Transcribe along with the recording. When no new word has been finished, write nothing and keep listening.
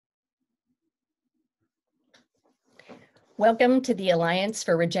Welcome to the Alliance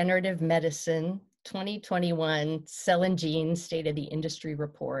for Regenerative Medicine 2021 Cell and Gene State of the Industry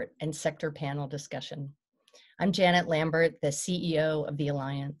Report and Sector Panel Discussion. I'm Janet Lambert, the CEO of the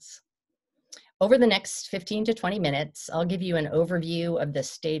Alliance. Over the next 15 to 20 minutes, I'll give you an overview of the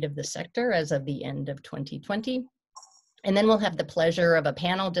state of the sector as of the end of 2020, and then we'll have the pleasure of a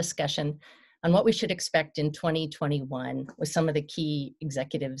panel discussion on what we should expect in 2021 with some of the key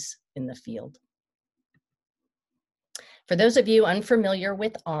executives in the field. For those of you unfamiliar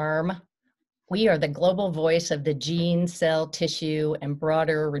with ARM, we are the global voice of the gene, cell, tissue, and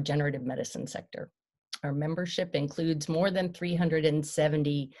broader regenerative medicine sector. Our membership includes more than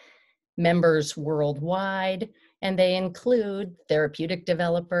 370 members worldwide, and they include therapeutic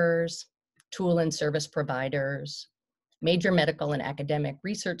developers, tool and service providers, major medical and academic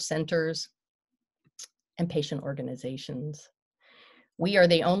research centers, and patient organizations. We are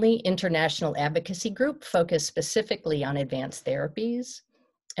the only international advocacy group focused specifically on advanced therapies,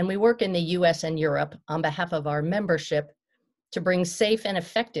 and we work in the US and Europe on behalf of our membership to bring safe and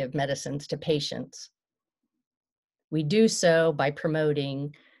effective medicines to patients. We do so by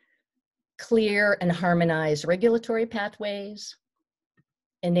promoting clear and harmonized regulatory pathways,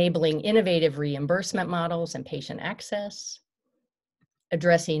 enabling innovative reimbursement models and patient access,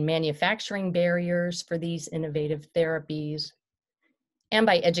 addressing manufacturing barriers for these innovative therapies, and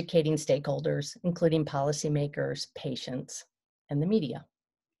by educating stakeholders, including policymakers, patients, and the media.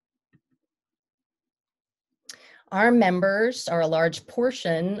 Our members are a large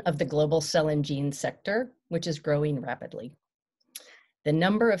portion of the global cell and gene sector, which is growing rapidly. The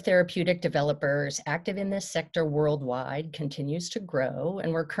number of therapeutic developers active in this sector worldwide continues to grow,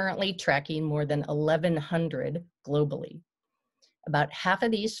 and we're currently tracking more than 1,100 globally. About half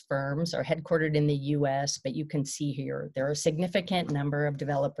of these firms are headquartered in the US, but you can see here there are a significant number of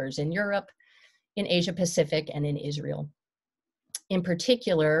developers in Europe, in Asia Pacific, and in Israel. In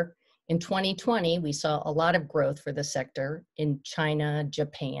particular, in 2020, we saw a lot of growth for the sector in China,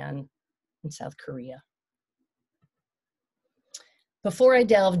 Japan, and South Korea. Before I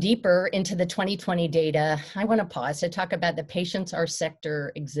delve deeper into the 2020 data, I want to pause to talk about the patients our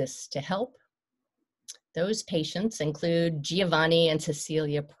sector exists to help. Those patients include Giovanni and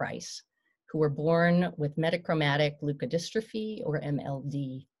Cecilia Price, who were born with metachromatic leukodystrophy, or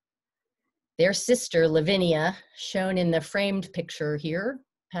MLD. Their sister, Lavinia, shown in the framed picture here,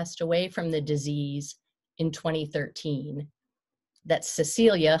 passed away from the disease in 2013. That's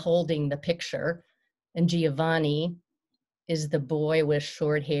Cecilia holding the picture, and Giovanni is the boy with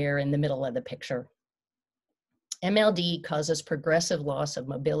short hair in the middle of the picture. MLD causes progressive loss of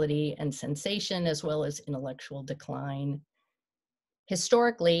mobility and sensation, as well as intellectual decline.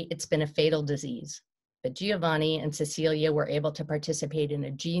 Historically, it's been a fatal disease, but Giovanni and Cecilia were able to participate in a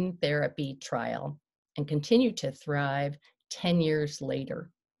gene therapy trial and continue to thrive 10 years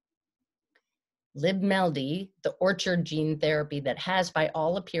later. Libmeldy, the orchard gene therapy that has, by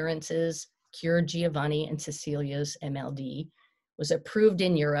all appearances, cured Giovanni and Cecilia's MLD, was approved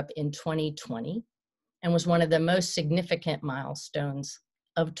in Europe in 2020. And was one of the most significant milestones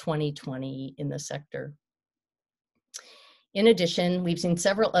of 2020 in the sector. In addition, we've seen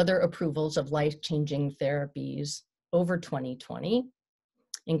several other approvals of life-changing therapies over 2020,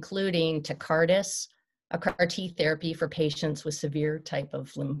 including Tecartus, a CAR-T therapy for patients with severe type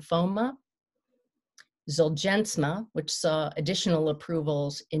of lymphoma, Zolgensma, which saw additional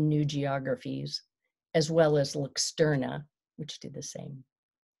approvals in new geographies, as well as Luxturna, which did the same.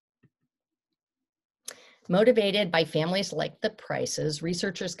 Motivated by families like the Prices,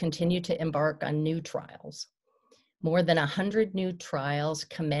 researchers continue to embark on new trials. More than 100 new trials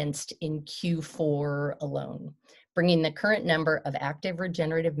commenced in Q4 alone, bringing the current number of active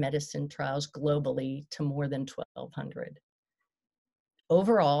regenerative medicine trials globally to more than 1,200.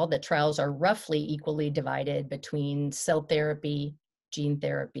 Overall, the trials are roughly equally divided between cell therapy, gene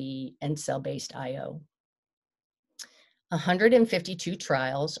therapy, and cell-based IO. 152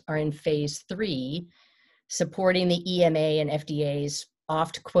 trials are in phase 3, supporting the EMA and FDA's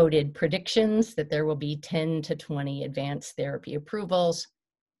oft-quoted predictions that there will be 10 to 20 advanced therapy approvals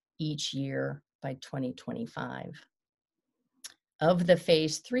each year by 2025. Of the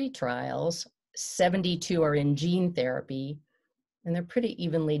phase 3 trials, 72 are in gene therapy, and they're pretty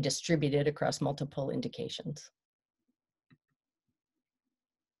evenly distributed across multiple indications.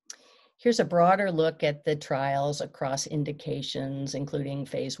 Here's a broader look at the trials across indications, including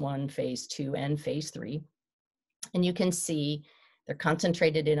phase 1, phase 2, and phase 3. And you can see they're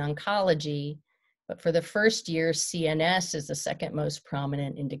concentrated in oncology, but for the first year, CNS is the second most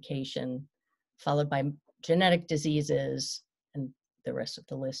prominent indication, followed by genetic diseases, and the rest of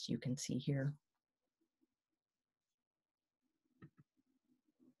the list you can see here.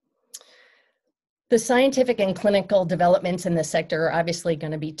 The scientific and clinical developments in this sector are obviously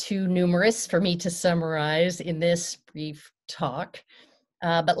going to be too numerous for me to summarize in this brief talk,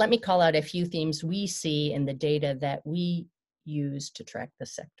 but let me call out a few themes we see in the data that we use to track the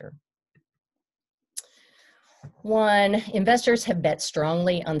sector. One, investors have bet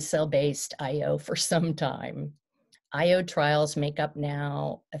strongly on cell-based IO for some time. IO trials make up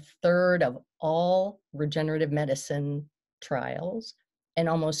now a third of all regenerative medicine trials and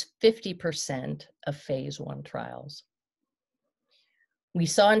almost 50% of phase 1 trials. We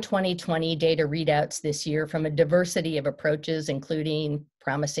saw in 2020 data readouts this year from a diversity of approaches, including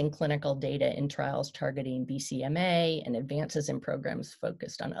promising clinical data in trials targeting BCMA and advances in programs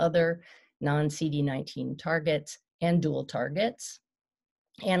focused on other non-CD19 targets and dual targets.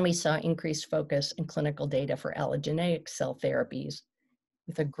 And we saw increased focus in clinical data for allogeneic cell therapies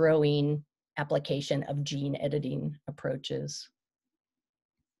with a growing application of gene editing approaches.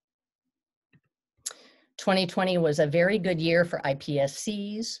 2020 was a very good year for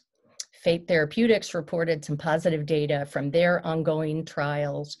iPSCs. Fate Therapeutics reported some positive data from their ongoing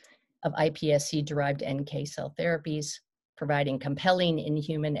trials of iPSC-derived NK cell therapies, providing compelling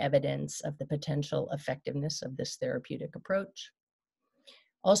in-human evidence of the potential effectiveness of this therapeutic approach.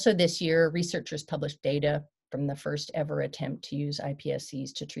 Also this year, researchers published data from the first ever attempt to use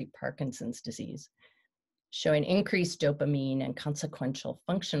iPSCs to treat Parkinson's disease, showing increased dopamine and consequential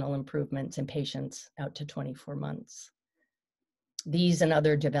functional improvements in patients out to 24 months. These and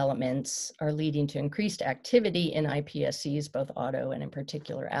other developments are leading to increased activity in iPSCs, both auto and in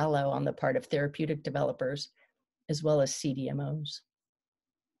particular allo, on the part of therapeutic developers, as well as CDMOs.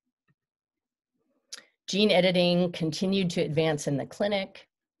 Gene editing continued to advance in the clinic.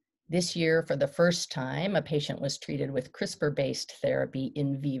 This year, for the first time, a patient was treated with CRISPR-based therapy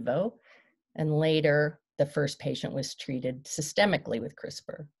in vivo, and later, the first patient was treated systemically with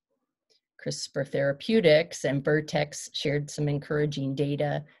CRISPR. CRISPR Therapeutics and Vertex shared some encouraging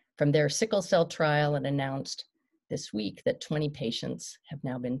data from their sickle cell trial and announced this week that 20 patients have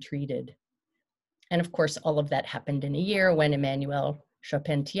now been treated. And of course, all of that happened in a year when Emmanuel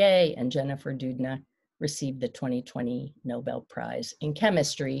Charpentier and Jennifer Doudna received the 2020 Nobel Prize in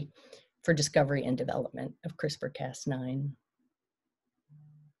Chemistry for discovery and development of CRISPR-Cas9.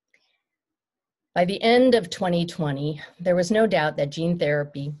 By the end of 2020, there was no doubt that gene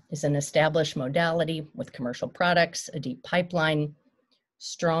therapy is an established modality with commercial products, a deep pipeline,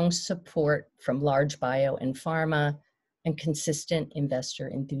 strong support from large bio and pharma, and consistent investor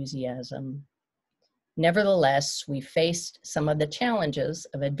enthusiasm. Nevertheless, we faced some of the challenges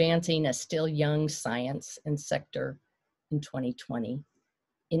of advancing a still young science and sector in 2020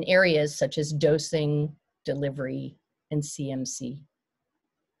 in areas such as dosing, delivery, and CMC.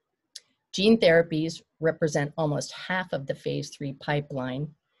 Gene therapies represent almost half of the phase 3 pipeline,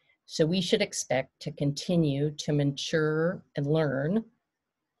 so we should expect to continue to mature and learn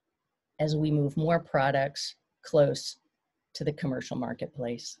as we move more products close to the commercial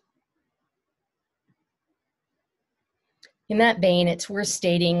marketplace. In that vein, it's worth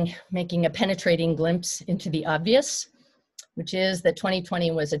stating, making a penetrating glimpse into the obvious, which is that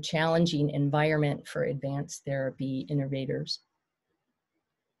 2020 was a challenging environment for advanced therapy innovators.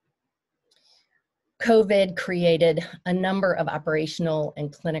 COVID created a number of operational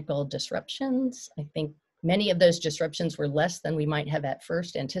and clinical disruptions. I think many of those disruptions were less than we might have at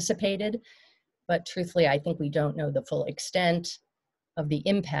first anticipated, but truthfully, I think we don't know the full extent of the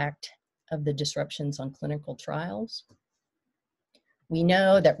impact of the disruptions on clinical trials. We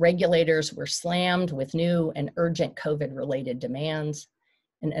know that regulators were slammed with new and urgent COVID-related demands,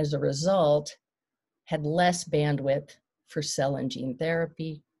 and as a result, had less bandwidth for cell and gene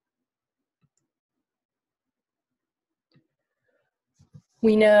therapy.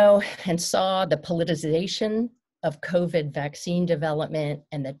 We know and saw the politicization of COVID vaccine development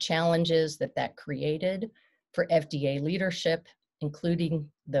and the challenges that that created for FDA leadership, including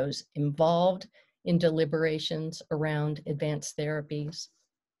those involved in deliberations around advanced therapies.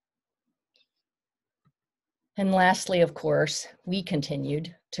 And lastly, of course, we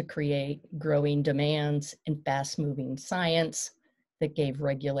continued to create growing demands in fast-moving science that gave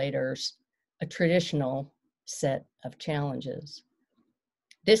regulators a traditional set of challenges.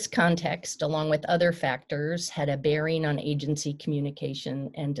 This context, along with other factors, had a bearing on agency communication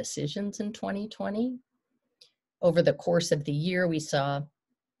and decisions in 2020. Over the course of the year, we saw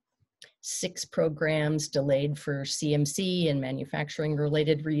 6 programs delayed for CMC and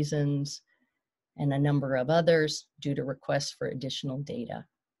manufacturing-related reasons, and a number of others due to requests for additional data.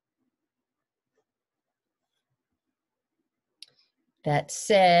 That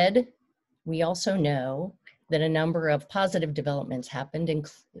said, we also know that a number of positive developments happened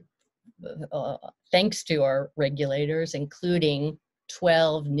thanks to our regulators, including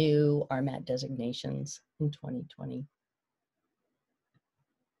 12 new RMAT designations in 2020.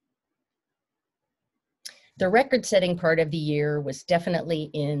 The record-setting part of the year was definitely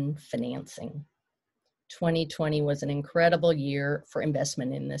in financing. 2020 was an incredible year for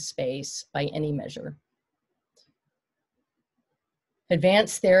investment in this space by any measure.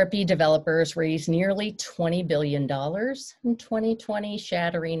 Advanced therapy developers raised nearly $20 billion in 2020,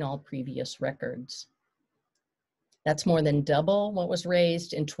 shattering all previous records. That's more than double what was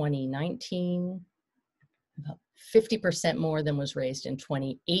raised in 2019, about 50% more than was raised in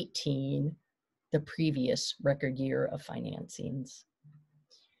 2018, the previous record year of financings.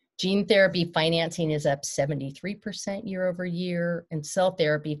 Gene therapy financing is up 73% year over year, and cell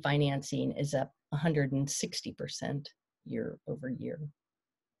therapy financing is up 160% year over year.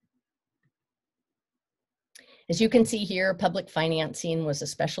 As you can see here, public financing was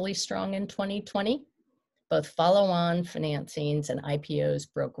especially strong in 2020. Both follow-on financings and IPOs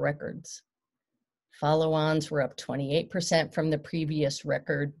broke records. Follow-ons were up 28% from the previous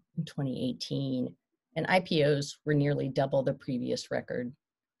record in 2018, and IPOs were nearly double the previous record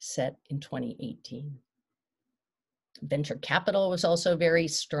set in 2018. Venture capital was also very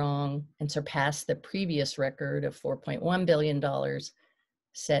strong and surpassed the previous record of $4.1 billion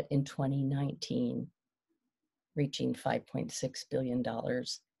set in 2019, reaching $5.6 billion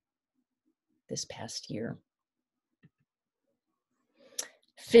this past year.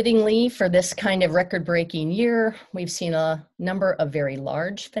 Fittingly, for this kind of record-breaking year, we've seen a number of very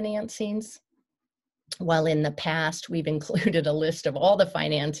large financings. While in the past, we've included a list of all the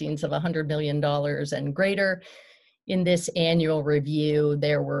financings of $100 million and greater, in this annual review,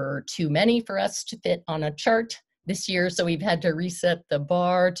 there were too many for us to fit on a chart this year, so we've had to reset the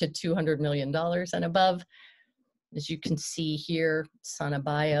bar to $200 million and above. As you can see here, Sana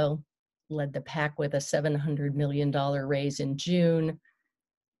Bio led the pack with a $700 million raise in June.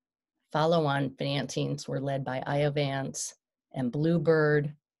 Follow-on financings were led by Iovance and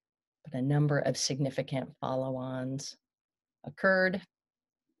Bluebird, but a number of significant follow-ons occurred.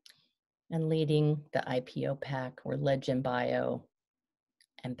 And leading the IPO pack were Legend Bio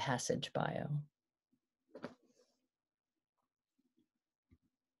and Passage Bio.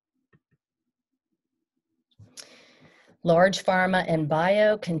 Large pharma and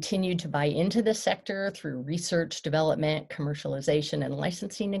bio continued to buy into the sector through research, development, commercialization, and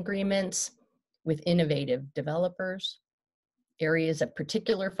licensing agreements with innovative developers. Areas of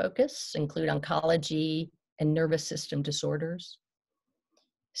particular focus include oncology and nervous system disorders.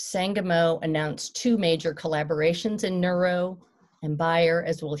 Sangamo announced 2 major collaborations in neuro, and Bayer,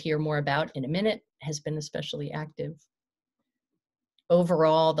 as we'll hear more about in a minute, has been especially active.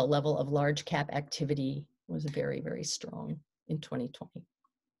 Overall, the level of large cap activity was very, very strong in 2020.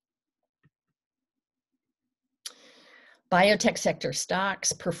 Biotech sector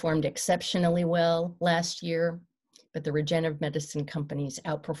stocks performed exceptionally well last year, but the regenerative medicine companies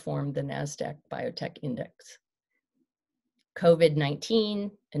outperformed the NASDAQ Biotech Index.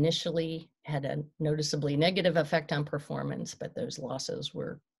 COVID-19 initially had a noticeably negative effect on performance, but those losses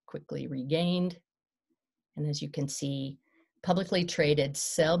were quickly regained. And as you can see, publicly traded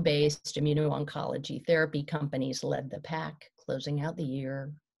cell-based immuno-oncology therapy companies led the pack, closing out the year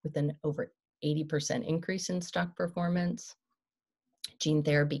with an over 80% increase in stock performance. Gene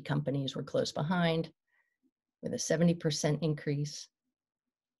therapy companies were close behind with a 70% increase.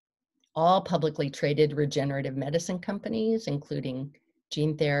 All publicly traded regenerative medicine companies, including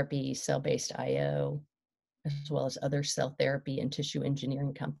gene therapy, cell-based IO, as well as other cell therapy and tissue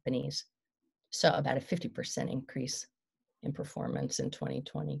engineering companies, saw about a 50% increase in performance in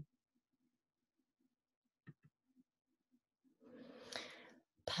 2020.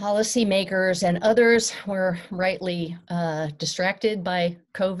 Policymakers and others were rightly distracted by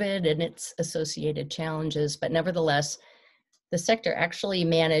COVID and its associated challenges, but nevertheless, the sector actually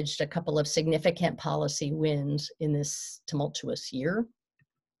managed a couple of significant policy wins in this tumultuous year.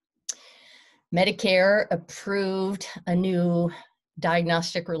 Medicare approved a new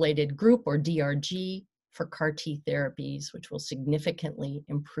diagnostic-related group, or DRG, for CAR T therapies, which will significantly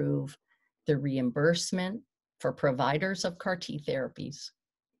improve the reimbursement for providers of CAR T therapies.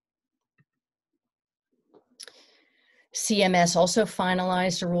 CMS also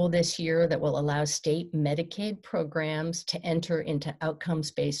finalized a rule this year that will allow state Medicaid programs to enter into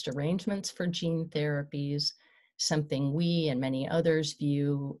outcomes-based arrangements for gene therapies, something we and many others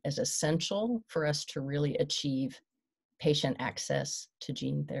view as essential for us to really achieve patient access to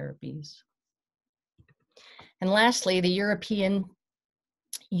gene therapies. And lastly, the European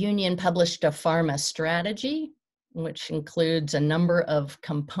Union published a pharma strategy which includes a number of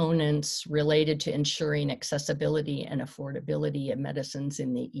components related to ensuring accessibility and affordability of medicines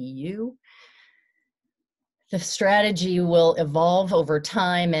in the EU. The strategy will evolve over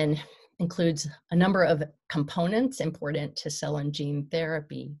time and includes a number of components important to cell and gene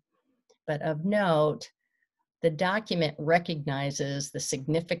therapy. But of note, the document recognizes the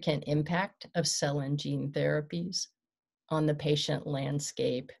significant impact of cell and gene therapies on the patient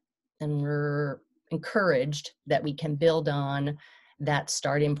landscape, and we're encouraged that we can build on that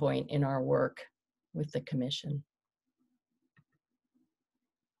starting point in our work with the Commission.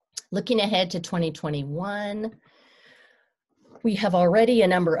 Looking ahead to 2021, we have already a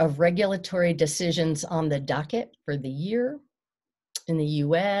number of regulatory decisions on the docket for the year. In the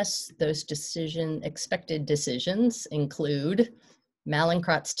US, those expected decisions include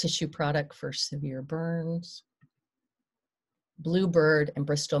Mallinckrodt's tissue product for severe burns, Bluebird and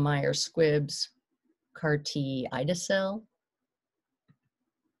Bristol Myers Squibb's CAR-T ide-cel,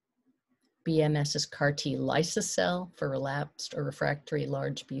 BMS's CAR-T liso-cel for relapsed or refractory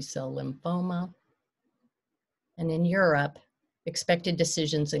large B-cell lymphoma. And in Europe, expected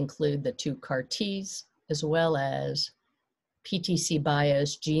decisions include the 2 CAR-Ts, as well as PTC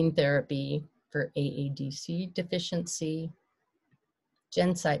Bio's gene therapy for AADC deficiency,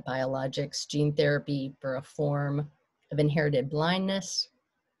 Gencyte Biologics gene therapy for a form of inherited blindness,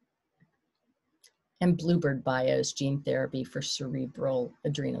 and Bluebird Bio's gene therapy for cerebral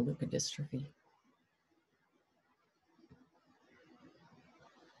adrenoleukodystrophy.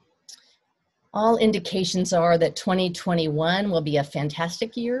 All indications are that 2021 will be a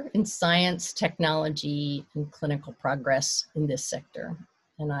fantastic year in science, technology, and clinical progress in this sector.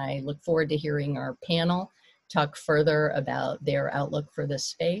 And I look forward to hearing our panel talk further about their outlook for this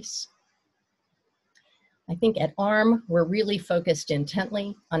space. I think at ARM, we're really focused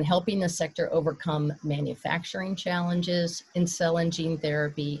intently on helping the sector overcome manufacturing challenges in cell and gene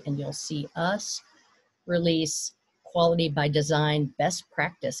therapy, and you'll see us release quality by design best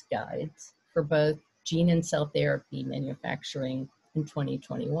practice guides for both gene and cell therapy manufacturing in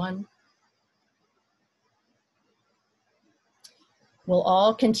 2021. We'll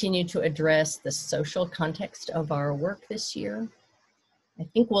all continue to address the social context of our work this year. I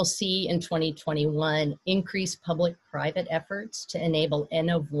think we'll see in 2021 increased public-private efforts to enable N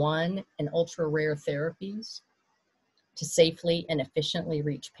of 1 and ultra-rare therapies to safely and efficiently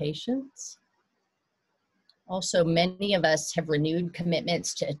reach patients. Also, many of us have renewed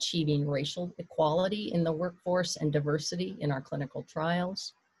commitments to achieving racial equality in the workforce and diversity in our clinical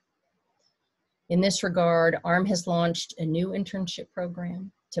trials. In this regard, ARM has launched a new internship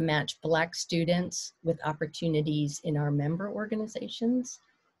program to match Black students with opportunities in our member organizations.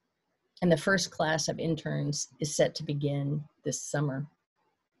 And the first class of interns is set to begin this summer.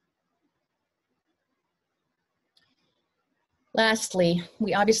 Lastly,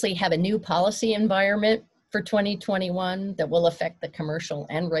 we obviously have a new policy environment for 2021 that will affect the commercial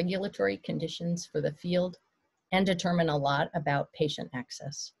and regulatory conditions for the field and determine a lot about patient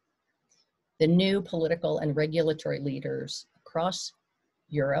access. The new political and regulatory leaders across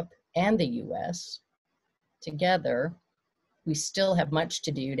Europe and the US, together, we still have much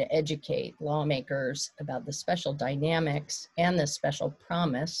to do to educate lawmakers about the special dynamics and the special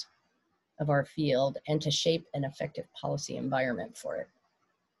promise of our field and to shape an effective policy environment for it.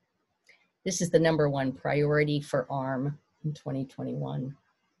 This is the #1 priority for ARM in 2021.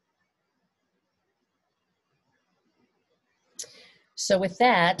 So with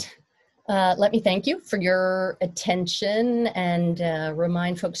that, let me thank you for your attention and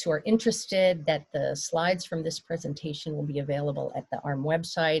remind folks who are interested that the slides from this presentation will be available at the ARM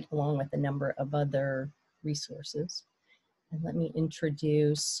website along with a number of other resources. And let me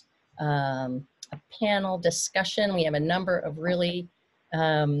introduce a panel discussion. We have a number of really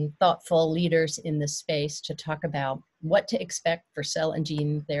thoughtful leaders in this space to talk about what to expect for cell and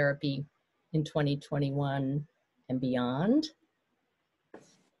gene therapy in 2021 and beyond.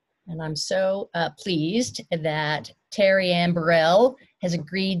 And I'm so pleased that Marianne Burrell has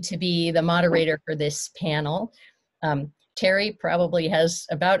agreed to be the moderator for this panel. Terry probably has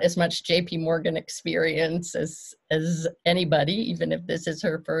about as much JP Morgan experience as anybody, even if this is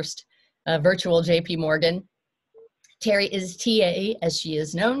her first virtual JP Morgan. Terry is TA, as she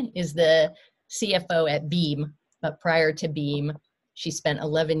is known, is the CFO at Beam, but prior to Beam, she spent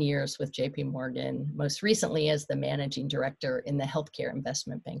 11 years with JP Morgan, most recently as the managing director in the healthcare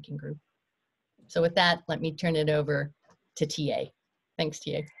investment banking group. So with that, let me turn it over to TA. Thanks,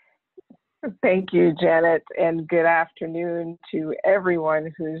 TA. Thank you, Janet, and good afternoon to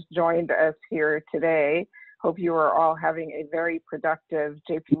everyone who's joined us here today. Hope you are all having a very productive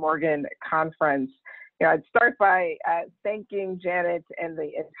JP Morgan conference. I'd start by thanking Janet and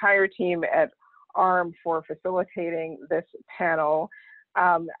the entire team at ARM for facilitating this panel.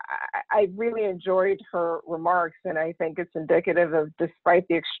 I really enjoyed her remarks, and I think it's indicative of, despite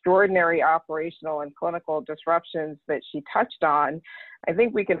the extraordinary operational and clinical disruptions that she touched on, I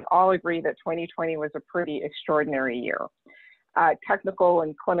think we can all agree that 2020 was a pretty extraordinary year. Technical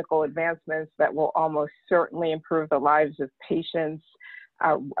and clinical advancements that will almost certainly improve the lives of patients,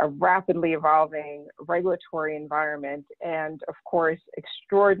 a rapidly evolving regulatory environment, and of course,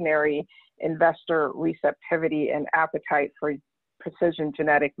 extraordinary investor receptivity and appetite for precision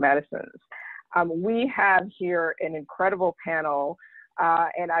genetic medicines. We have here an incredible panel,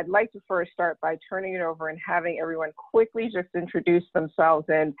 and I'd like to first start by turning it over and having everyone quickly just introduce themselves.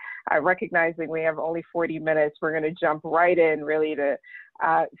 And recognizing we have only 40 minutes, we're going to jump right in really to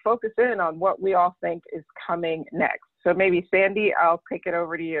focus in on what we all think is coming next. So maybe Sandy, I'll kick it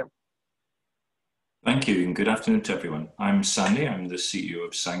over to you. Thank you, and good afternoon to everyone. I'm Sandy, I'm the CEO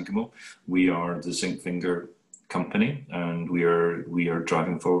of Sangamo. We are the zinc finger company, and we are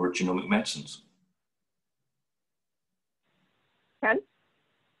driving forward genomic medicines. Ken?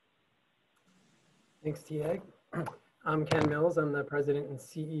 Thanks, TA. I'm Ken Mills. I'm the president and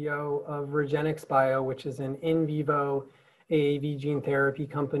CEO of Regenerative Bio, which is an in vivo AAV gene therapy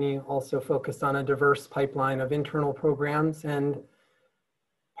company, also focused on a diverse pipeline of internal programs and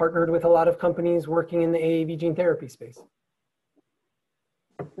partnered with a lot of companies working in the AAV gene therapy space.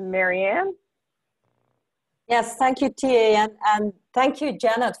 Marianne? Yes, thank you, TA, and thank you,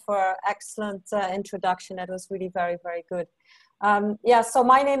 Janet, for excellent introduction. That was really very, very good. Yeah, so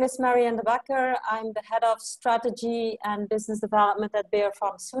my name is Marianne de Backer. I'm the head of strategy and business development at Bayer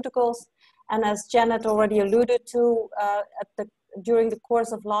Pharmaceuticals. And as Janet already alluded to, during the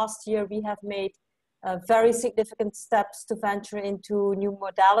course of last year, we have made very significant steps to venture into new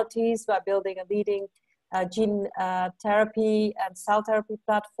modalities by building a leading gene therapy and cell therapy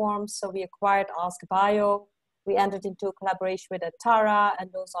platform. So we acquired AskBio. We entered into a collaboration with Atara,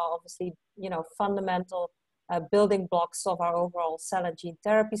 and those are obviously, fundamental building blocks of our overall cell and gene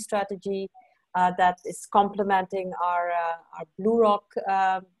therapy strategy that is complementing our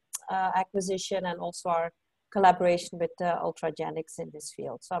BlueRock acquisition and also our collaboration with Ultragenyx in this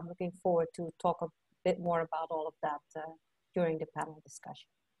field. So I'm looking forward to talk a bit more about all of that during the panel discussion.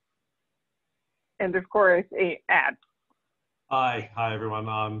 And of course, Ad. Hi everyone.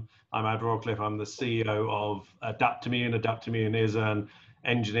 I'm Ad Rawcliffe. I'm the CEO of Adaptimmune. Adaptimmune is an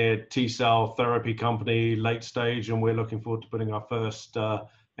engineered T-cell therapy company, late stage, and we're looking forward to putting our first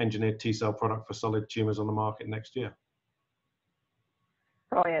engineered T-cell product for solid tumors on the market next year.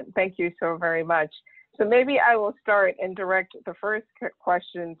 Brilliant. Thank you so very much. So maybe I will start and direct the first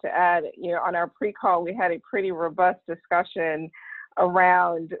question to Ad. On our pre-call, we had a pretty robust discussion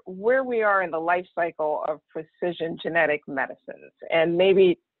around where we are in the life cycle of precision genetic medicines. And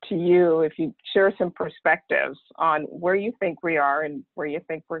maybe to you, if you share some perspectives on where you think we are and where you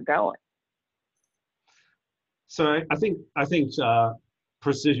think we're going. So I think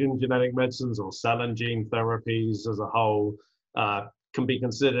precision genetic medicines or cell and gene therapies as a whole can be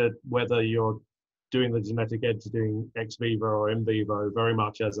considered, whether you're doing the genetic editing ex vivo or in vivo, very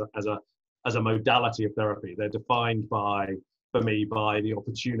much as a modality of therapy. They're defined for me by the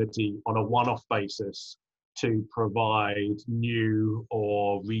opportunity on a one-off basis to provide new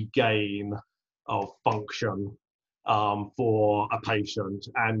or regain of function for a patient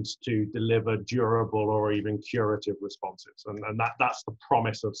and to deliver durable or even curative responses. And that's the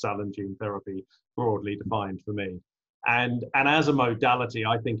promise of cell and gene therapy, broadly defined for me. And as a modality,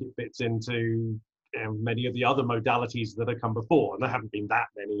 I think it fits into many of the other modalities that have come before. And there haven't been that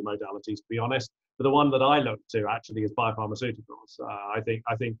many modalities, to be honest. But the one that I look to actually is biopharmaceuticals. I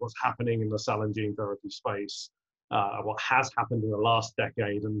think what's happening in the cell and gene therapy space, what has happened in the last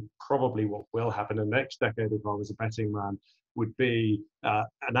decade, and probably what will happen in the next decade, if I was a betting man, would be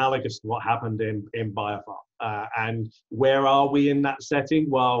analogous to what happened in biopharm. And where are we in that setting?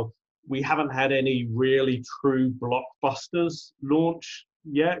 Well, we haven't had any really true blockbusters launch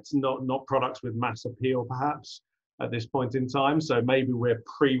yet, not products with mass appeal perhaps at this point in time. So maybe we're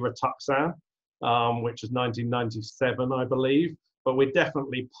pre-Rituxan, which is 1997, I believe, but we're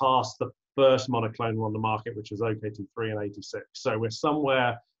definitely past the first monoclonal on the market, which was OKT3 in 86. So we're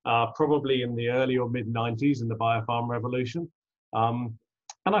somewhere probably in the early or mid 90s in the biopharm revolution. And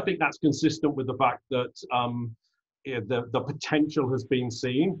I think that's consistent with the fact that the potential has been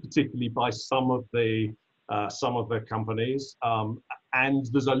seen, particularly by some of the companies, and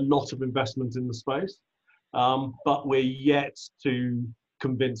there's a lot of investment in the space, but we're yet to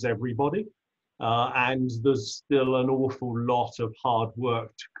convince everybody, and there's still an awful lot of hard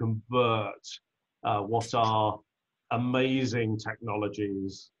work to convert what are amazing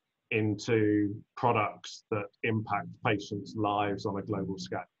technologies into products that impact patients' lives on a global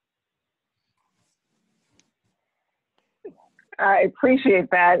scale. I appreciate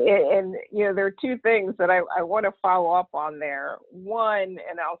that. And you know, there are two things that I want to follow up on there. One,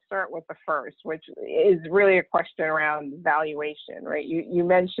 and I'll start with the first, which is really a question around valuation, right? You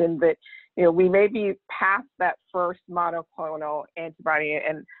mentioned that, you know, we may be past that first monoclonal antibody,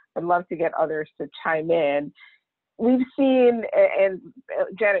 and I'd love to get others to chime in. We've seen, and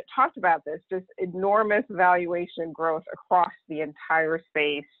Janet talked about this, just enormous valuation growth across the entire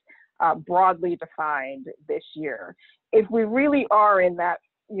space, broadly defined this year. If we really are in that,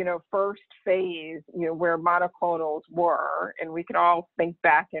 you know, first phase, you know, where monoclonals were, and we can all think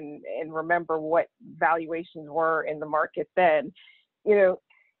back and remember what valuations were in the market then, you know,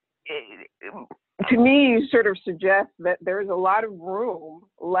 to me, you sort of suggest that there's a lot of room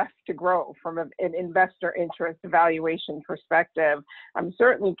left to grow from an investor interest valuation perspective. I'm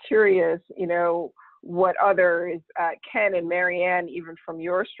certainly curious, you know, what others, Ken and Marianne, even from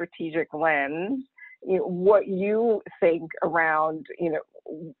your strategic lens, you know, what you think around, you know,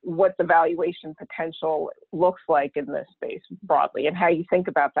 what the valuation potential looks like in this space broadly, and how you think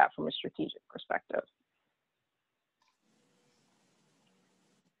about that from a strategic perspective.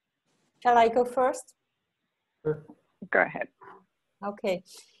 Shall I go first? Sure. Go ahead. Okay.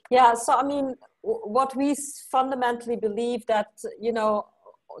 Yeah, so I mean, what we fundamentally believe that, you know,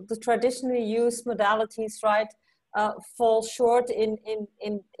 the traditionally used modalities, right, fall short in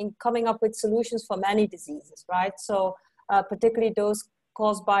coming up with solutions for many diseases, right? So particularly those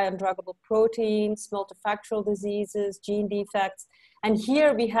caused by undruggable proteins, multifactorial diseases, gene defects. And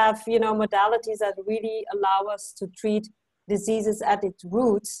here we have, you know, modalities that really allow us to treat diseases at its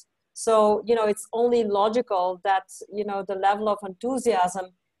roots. So, you know, it's only logical that, you know, the level of enthusiasm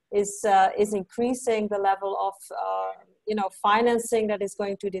is increasing, the level of, you know, financing that is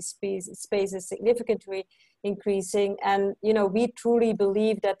going to this space is significantly increasing. And, you know, we truly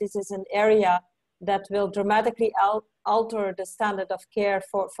believe that this is an area that will dramatically alter the standard of care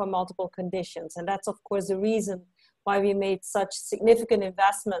for multiple conditions. And that's, of course, the reason why we made such significant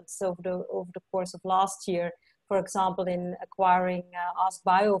investments over the course of last year, for example, in acquiring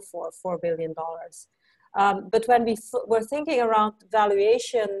AskBio for $4 billion. But when we're thinking around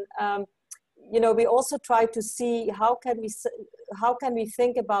valuation, you know, we also try to see how can we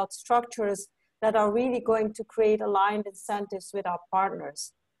think about structures that are really going to create aligned incentives with our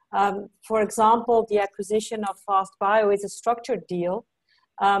partners. For example, the acquisition of AskBio is a structured deal.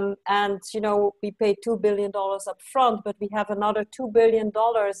 And, you know, we paid $2 billion up front, but we have another $2 billion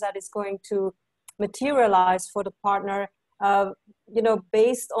that is going to materialize for the partner, you know,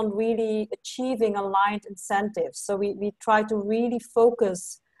 based on really achieving aligned incentives. So we try to really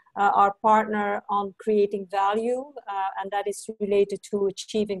focus our partner on creating value, and that is related to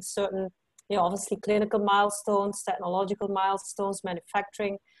achieving certain, you know, obviously clinical milestones, technological milestones,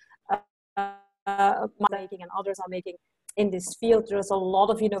 manufacturing, making, and others are making in this field. There's a lot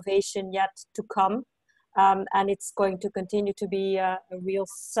of innovation yet to come. And it's going to continue to be a real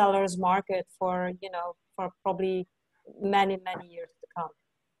seller's market for, you know, for probably many, many years to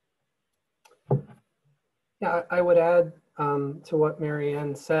come. Yeah, I would add to what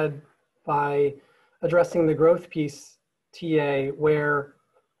Marianne said by addressing the growth piece, TA, where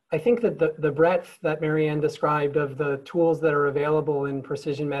I think that the breadth that Marianne described of the tools that are available in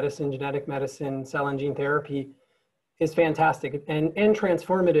precision medicine, genetic medicine, cell and gene therapy is fantastic and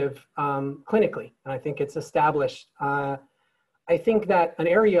transformative clinically. And I think it's established. I think that an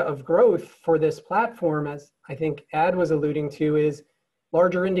area of growth for this platform, as I think Ad was alluding to, is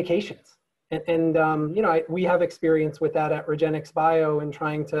larger indications. And you know, we have experience with that at REGENXBIO and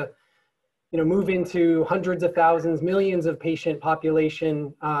trying to, you know, move into hundreds of thousands, millions of patient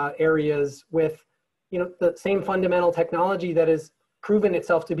population areas with, you know, the same fundamental technology that has proven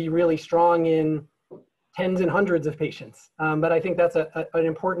itself to be really strong in tens and hundreds of patients. But I think that's an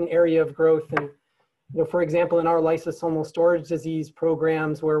important area of growth. And, you know, for example, in our lysosomal storage disease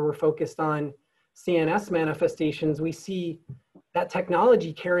programs where we're focused on CNS manifestations, we see that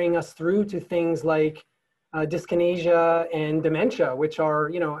technology carrying us through to things like dyskinesia and dementia, which are,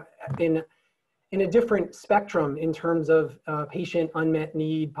 you know, in a different spectrum in terms of patient unmet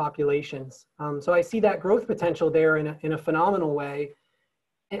need populations. So I see that growth potential there in a phenomenal way.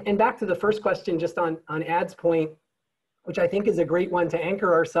 And back to the first question, just on Ad's point, which I think is a great one to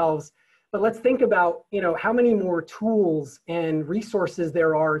anchor ourselves, but let's think about, you know, how many more tools and resources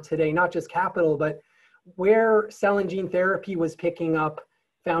there are today, not just capital, but where cell and gene therapy was picking up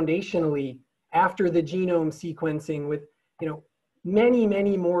foundationally after the genome sequencing with, you know, many,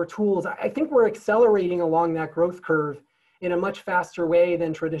 many more tools. I think we're accelerating along that growth curve in a much faster way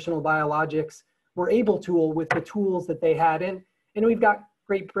than traditional biologics were able to with the tools that they had. And we've got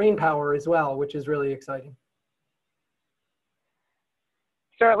great brain power as well, which is really exciting.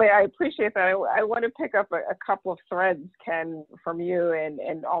 Certainly, I appreciate that. I want to pick up a couple of threads, Ken, from you,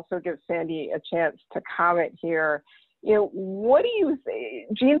 and also give Sandy a chance to comment here. You know, what do you say?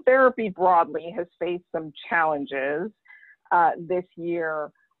 Gene therapy broadly has faced some challenges this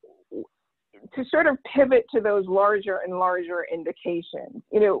year to sort of pivot to those larger and larger indications.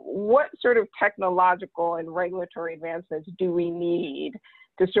 You know, what sort of technological and regulatory advancements do we need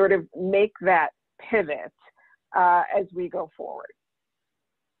to sort of make that pivot as we go forward?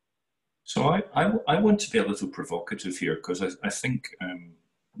 So I want to be a little provocative here, because I think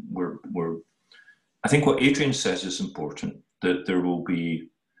I think what Adrian says is important, that there will be,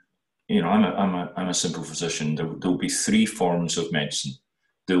 you know, I'm a simple physician. There will be three forms of medicine.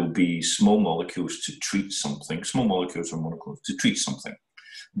 There will be small molecules to treat something, small molecules or monoclonals to treat something.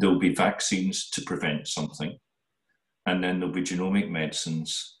 There will be vaccines to prevent something. And then there'll be genomic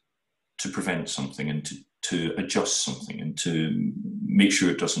medicines to prevent something and to adjust something and to make sure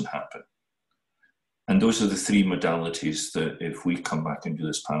it doesn't happen. And those are the three modalities that if we come back into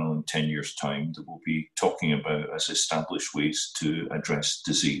this panel in 10 years' time, that we'll be talking about as established ways to address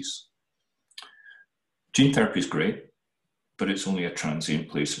disease. Gene therapy is great, but it's only a transient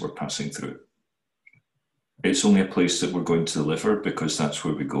place that we're passing through. It's only a place that we're going to the liver because that's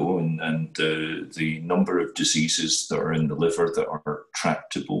where we go. And the number of diseases that are in the liver that are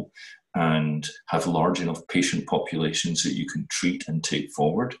tractable and have large enough patient populations that you can treat and take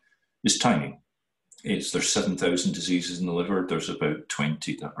forward is tiny. There's 7,000 diseases in the liver. There's about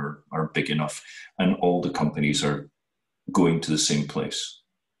 20 that are big enough, and all the companies are going to the same place.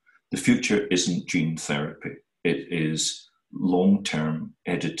 The future isn't gene therapy. It is long-term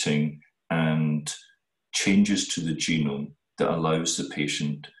editing and changes to the genome that allows the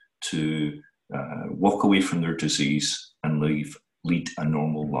patient to walk away from their disease and lead a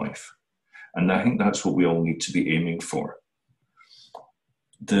normal life. And I think that's what we all need to be aiming for.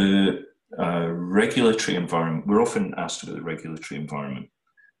 The regulatory environment, we're often asked about the regulatory environment.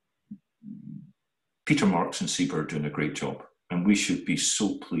 Peter Marks and CBER are doing a great job, and we should be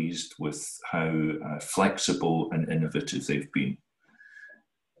so pleased with how flexible and innovative they've been.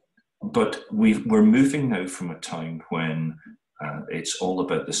 But we're moving now from a time when it's all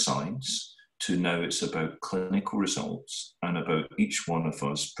about the science to now it's about clinical results and about each one of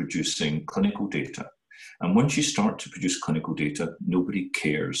us producing clinical data. And once you start to produce clinical data, nobody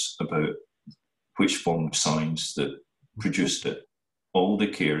cares about which form of science that produced it. All they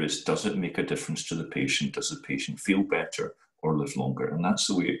care is, does it make a difference to the patient? Does the patient feel better or live longer? And that's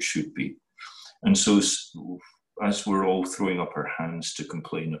the way it should be. And so as we're all throwing up our hands to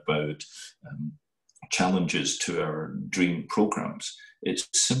complain about challenges to our dream programs, it's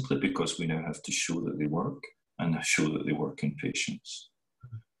simply because we now have to show that they work and show that they work in patients.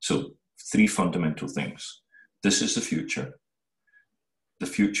 So three fundamental things. This is the future. The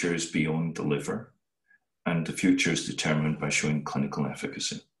future is beyond the liver, and the future is determined by showing clinical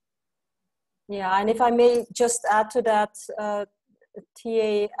efficacy. Yeah, and if I may just add to that,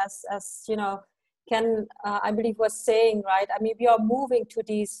 TA, as you know, Ken, I believe, was saying, right? I mean, we are moving to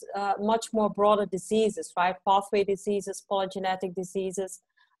these much more broader diseases, right? Pathway diseases, polygenetic diseases.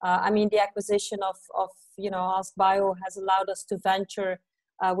 I mean, the acquisition of AskBio has allowed us to venture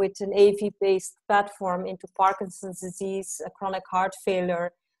with an AAV-based platform into Parkinson's disease, chronic heart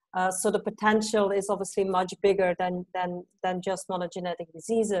failure. So the potential is obviously much bigger than just monogenetic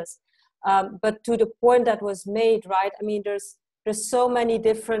diseases. But to the point that was made, right? I mean, there's so many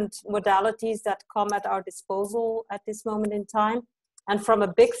different modalities that come at our disposal at this moment in time. And from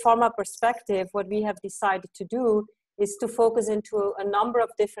a big pharma perspective, what we have decided to do is to focus into a number of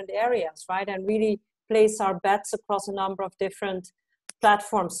different areas, right? And really place our bets across a number of different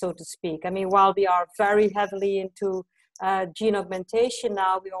platforms, so to speak. I mean, while we are very heavily into gene augmentation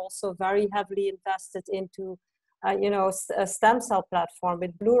now, we're also very heavily invested into, a stem cell platform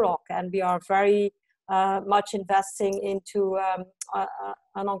with BlueRock, and we are very much investing into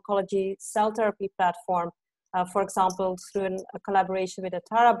an oncology cell therapy platform, for example, through a collaboration with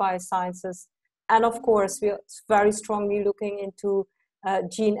Atara Biosciences. And of course, we are very strongly looking into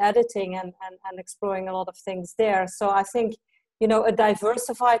gene editing and exploring a lot of things there. So I think, a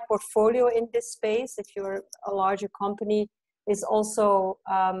diversified portfolio in this space, if you're a larger company, is also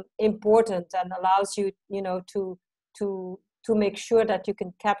important and allows you, to make sure that you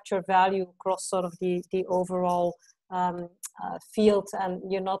can capture value across sort of the overall field, and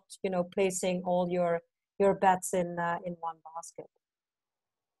you're not, placing all your your bets in one basket.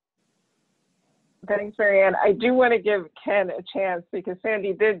 Thanks, Marianne. I do want to give Ken a chance because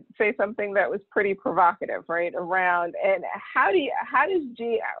Sandy did say something that was pretty provocative, right? Around, and how does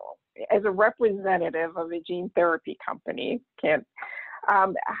G, as a representative of a gene therapy company, Ken,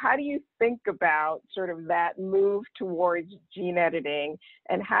 how do you think about sort of that move towards gene editing,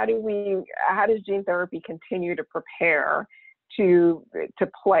 and how does gene therapy continue to prepare to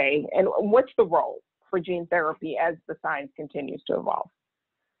play, and what's the role for gene therapy as the science continues to evolve?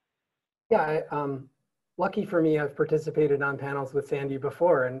 Yeah, lucky for me, I've participated on panels with Sandy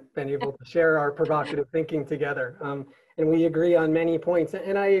before and been able to share our provocative thinking together. And we agree on many points.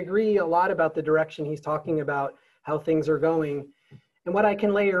 And I agree a lot about the direction he's talking about, how things are going. And what I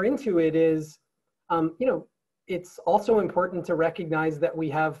can layer into it is, it's also important to recognize that we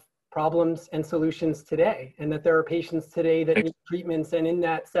have problems and solutions today, and that there are patients today that need treatments, and in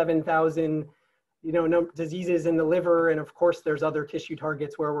that 7,000 diseases in the liver, and of course there's other tissue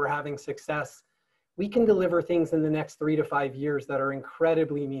targets where we're having success, we can deliver things in the next 3 to 5 years that are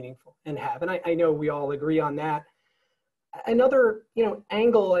incredibly meaningful and have. And I know we all agree on that. Another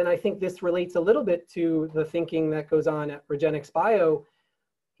angle, and I think this relates a little bit to the thinking that goes on at REGENXBIO,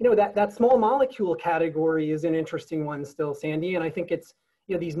 that small molecule category is an interesting one still, Sandy. And I think it's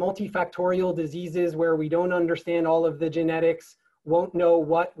these multifactorial diseases where we don't understand all of the genetics, won't know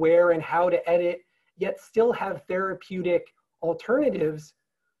what, where, and how to edit, yet still have therapeutic alternatives,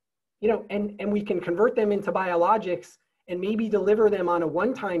 and we can convert them into biologics and maybe deliver them on a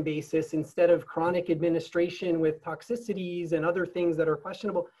one-time basis instead of chronic administration with toxicities and other things that are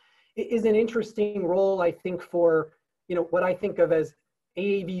questionable. It is an interesting role, I think, for what I think of as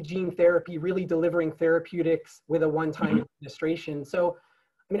AAV gene therapy, really delivering therapeutics with a one-time administration. So,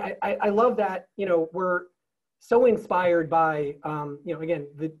 I mean, I love that, we're so inspired by, again,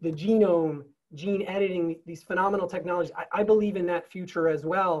 the genome, gene editing, these phenomenal technologies. I believe in that future as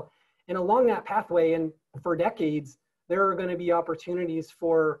well. And along that pathway, and for decades, there are going to be opportunities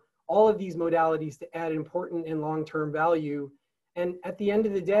for all of these modalities to add important and long-term value. And at the end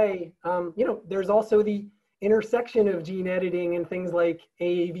of the day, there's also the intersection of gene editing and things like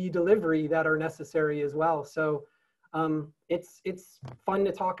AAV delivery that are necessary as well. So it's fun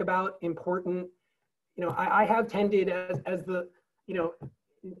to talk about, important. I have tended as the,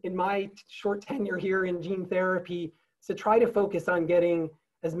 in my short tenure here in gene therapy, to try to focus on getting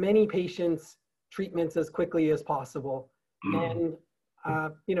as many patients treatments as quickly as possible. And,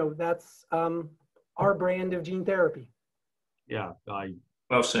 that's our brand of gene therapy. Yeah,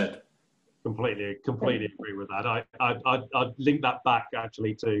 well said. Completely agree with that. I'd link that back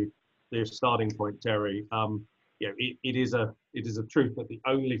actually to the starting point, Terry. It is a truth that the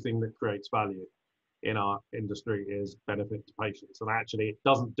only thing that creates value in our industry is benefit to patients. And actually it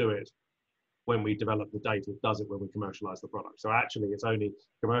doesn't do it when we develop the data, it does it when we commercialize the product. So actually it's only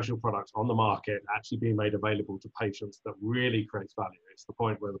commercial products on the market actually being made available to patients that really creates value. It's the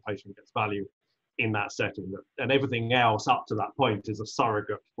point where the patient gets value in that setting, and everything else up to that point is a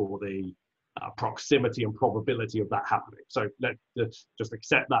surrogate for the proximity and probability of that happening. So let's just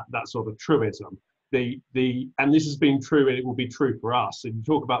accept that sort of truism. And this has been true, and it will be true for us. And you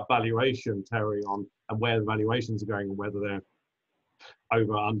talk about valuation, Terry, and where the valuations are going and whether they're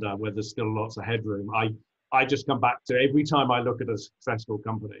over, under, where there's still lots of headroom. I just come back to every time I look at a successful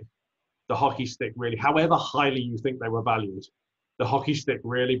company, the hockey stick really, however highly you think they were valued, the hockey stick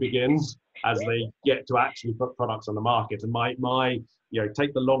really begins as they get to actually put products on the market. And my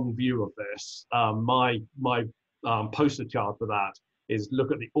take the long view of this. My poster chart for that is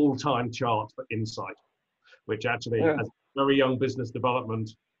look at the all-time chart for Insight, which actually has a very young business development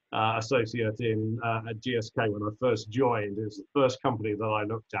associate at GSK when I first joined. It was the first company that I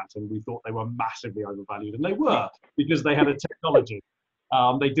looked at, and we thought they were massively overvalued, and they were, because they had a technology.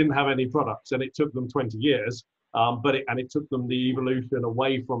 They didn't have any products, and it took them 20 years. But it took them the evolution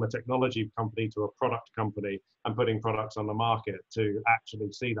away from a technology company to a product company and putting products on the market to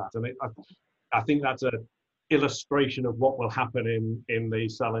actually see that. And I think that's an illustration of what will happen in the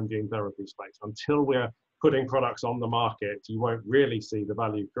cell and gene therapy space. Until we're putting products on the market, you won't really see the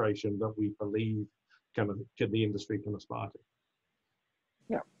value creation that we believe the industry can aspire to.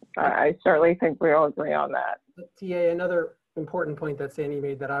 Yeah, I certainly think we all agree on that. TA, another important point that Sandy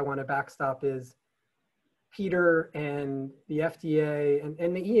made that I want to backstop is Peter and the FDA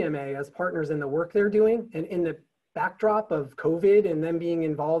and the EMA as partners in the work they're doing, and in the backdrop of COVID and them being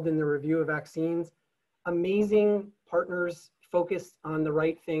involved in the review of vaccines, amazing partners focused on the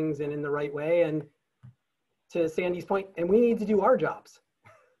right things and in the right way. And to Sandy's point, and we need to do our jobs.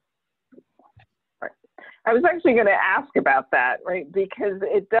 Right. I was actually going to ask about that, right? Because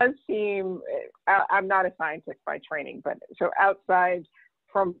it does seem, I'm not a scientist by training, but so outside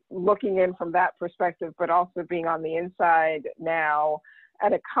from looking in from that perspective, but also being on the inside now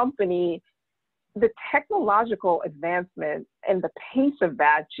at a company, the technological advancement and the pace of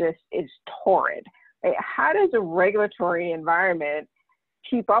that just is torrid. Right? How does a regulatory environment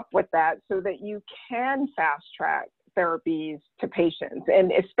keep up with that so that you can fast track therapies to patients?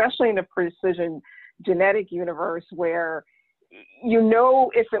 And especially in a precision genetic universe where you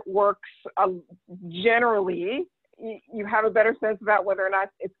know if it works generally, you have a better sense about whether or not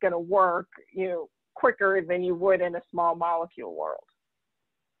it's going to work, you know, quicker than you would in a small molecule world.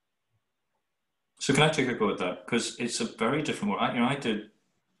 So can I take a go at that? Because it's a very different world. I did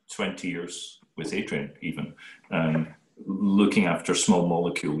 20 years with Adrian, even, looking after small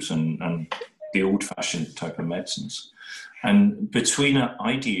molecules and the old-fashioned type of medicines. And between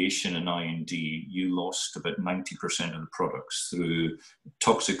ideation and IND, you lost about 90% of the products through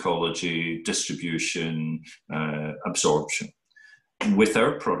toxicology, distribution, absorption. With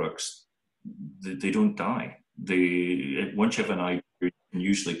our products, they don't die. Once you have an idea, you can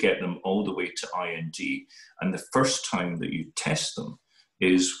usually get them all the way to IND. And the first time that you test them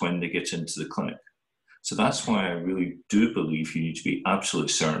is when they get into the clinic. So that's why I really do believe you need to be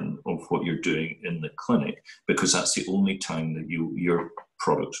absolutely certain of what you're doing in the clinic, because that's the only time that your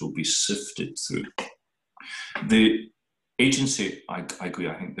products will be sifted through. The agency, I agree,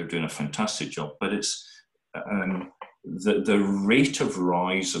 I think they're doing a fantastic job, but it's the rate of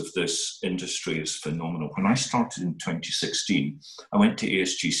rise of this industry is phenomenal. When I started in 2016, I went to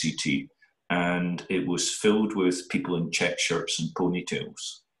ASGCT and it was filled with people in check shirts and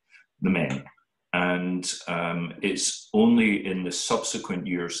ponytails, the men. And it's only in the subsequent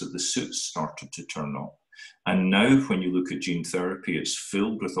years that the suits started to turn up. And now when you look at gene therapy, it's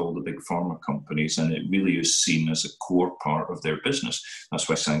filled with all the big pharma companies, and it really is seen as a core part of their business. That's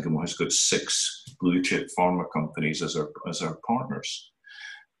why Sangamo has got 6 blue chip pharma companies as our partners.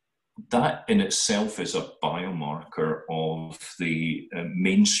 That in itself is a biomarker of the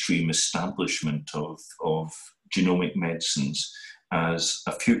mainstream establishment of genomic medicines as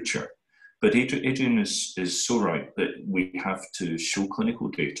a future. But Adrian is so right that we have to show clinical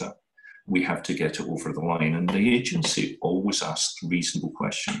data. We have to get it over the line. And the agency always asks reasonable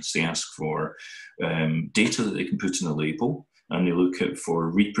questions. They ask for data that they can put in a label, and they look at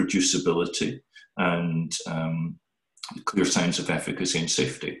for reproducibility and clear signs of efficacy and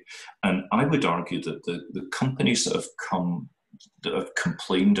safety. And I would argue that the companies that have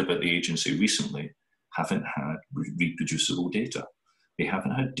complained about the agency recently haven't had reproducible data. They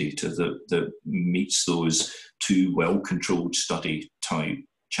haven't had data that meets those too well-controlled study type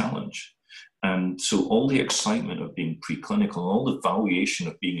challenge. And so all the excitement of being preclinical, all the valuation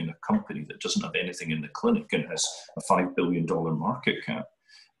of being in a company that doesn't have anything in the clinic and has a $5 billion market cap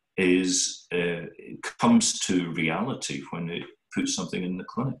it comes to reality when it puts something in the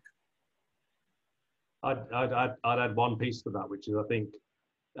clinic. I'd add one piece to that, which is I think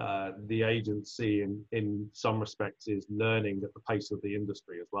the agency in some respects is learning at the pace of the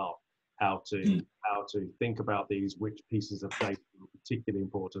industry as well, how to think about which pieces of data are particularly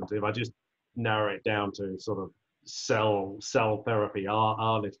important. If I just narrow it down to sort of cell therapy,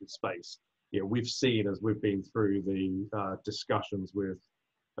 our little space, you know, we've seen as we've been through the discussions with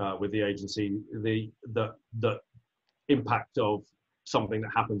the agency, the impact of something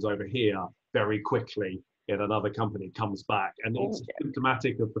that happens over here very quickly in another company comes back, and it's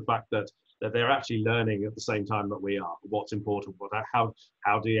symptomatic of the fact that they're actually learning at the same time that we are what's important, how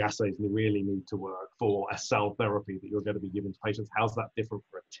do the assays really need to work for a cell therapy that you're going to be giving to patients. How's that different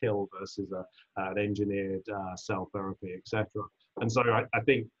for a TIL versus an engineered cell therapy, etc. And so I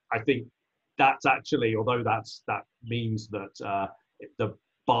think that's actually, although that means that the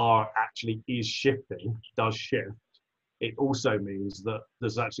bar actually does shift, it also means that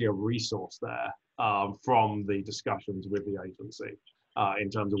there's actually a resource there from the discussions with the agency in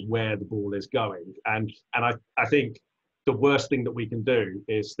terms of where the ball is going. And I think the worst thing that we can do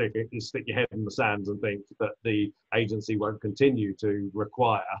is stick your head in the sand and think that the agency won't continue to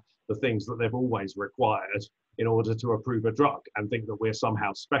require the things that they've always required in order to approve a drug, and think that we're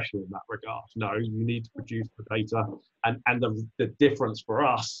somehow special in that regard. No, you need to produce the data. And the difference for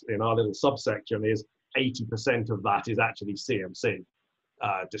us in our little subsection is 80% of that is actually CMC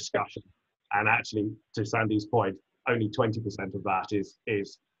discussion. And actually, to Sandy's point, only 20% of that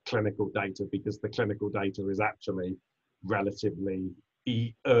is clinical data, because the clinical data is actually relatively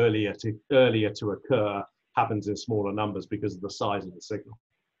earlier to occur, happens in smaller numbers because of the size of the signal.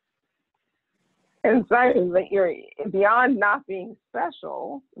 And Simon, that you're beyond not being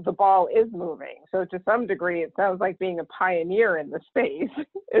special, the ball is moving. So to some degree, it sounds like being a pioneer in the space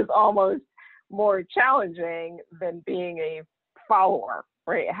is almost more challenging than being a follower,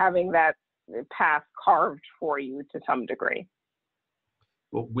 right? Having that path carved for you to some degree.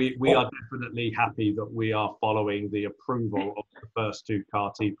 Well, we are definitely happy that we are following the approval of the first 2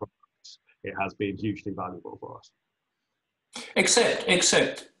 CAR T products. It has been hugely valuable for us. Except,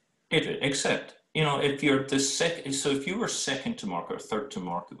 you know, if you're the second, so if you were second to market or third to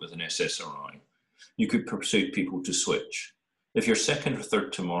market with an SSRI, you could persuade people to switch. If you're second or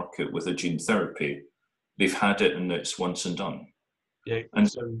third to market with a gene therapy, they've had it and it's once and done. Yeah, and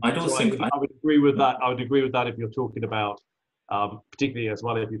so I don't think I would agree with that. I would agree with that if you're talking about, particularly as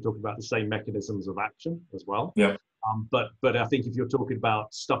well, if you're talking about the same mechanisms of action as well. Yeah. But I think if you're talking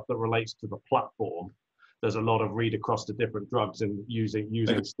about stuff that relates to the platform, there's a lot of read across to different drugs and using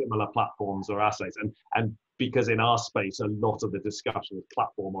similar platforms or assays. And because in our space, a lot of the discussion is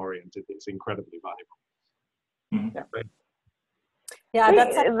platform oriented, it's incredibly valuable. Mm-hmm. Yeah,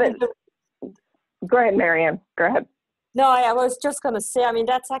 that's Go ahead, Marianne. Go ahead. No, I was just going to say, I mean,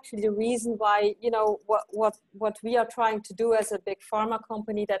 that's actually the reason why, you know, what we are trying to do as a big pharma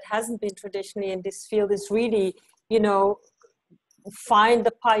company that hasn't been traditionally in this field is really, you know, find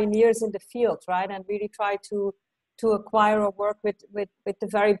the pioneers in the field, right? And really try to acquire or work with the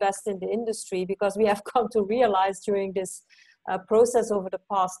very best in the industry, because we have come to realize during this process over the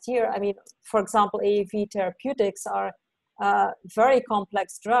past year, I mean, for example, AAV therapeutics are very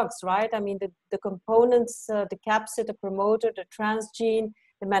complex drugs, right? I mean, the components, the capsid, the promoter, the transgene,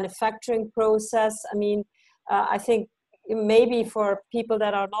 the manufacturing process. I mean, I think maybe for people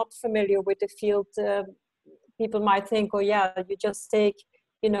that are not familiar with the field, people might think, oh yeah, you just take,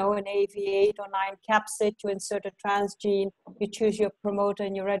 you know, an AAV8 or 9 capsid, you insert a transgene, you choose your promoter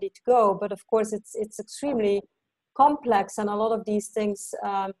and you're ready to go. But of course, it's extremely complex, and a lot of these things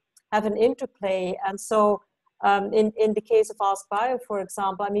have an interplay. And so in the case of AskBio, for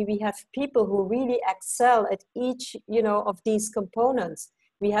example, I mean, we have people who really excel at each, you know, of these components.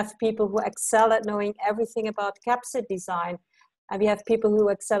 We have people who excel at knowing everything about capsid design. And we have people who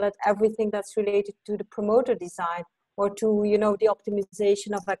excel at everything that's related to the promoter design, or to, you know, the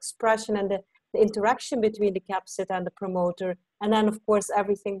optimization of expression and the interaction between the capsid and the promoter. And then, of course,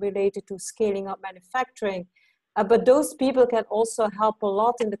 everything related to scaling up manufacturing. But those people can also help a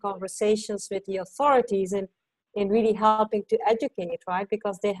lot in the conversations with the authorities in really helping to educate, right?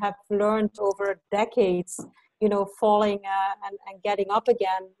 Because they have learned over decades, you know, falling and getting up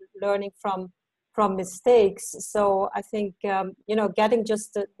again, learning from mistakes. So I think, you know, getting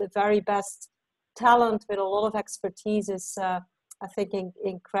just the very best talent with a lot of expertise is, I think,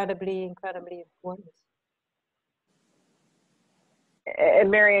 incredibly important. And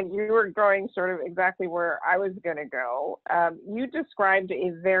Marianne, you were going sort of exactly where I was going to go. You described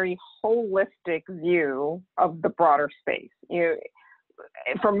a very holistic view of the broader space.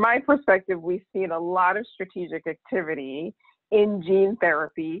 From my perspective, we've seen a lot of strategic activity in gene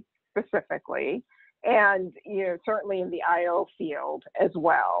therapy specifically, and certainly in the IO field as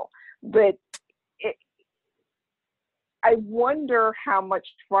well. But I wonder how much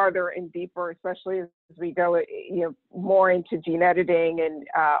farther and deeper, especially as we go, more into gene editing and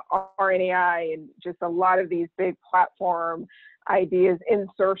RNAi and just a lot of these big platform ideas,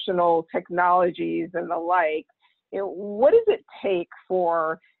 insertional technologies and the like. What does it take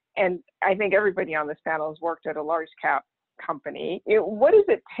for, and I think everybody on this panel has worked at a large cap company, what does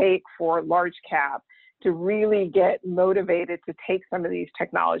it take for large cap to really get motivated to take some of these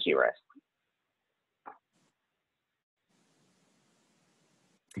technology risks?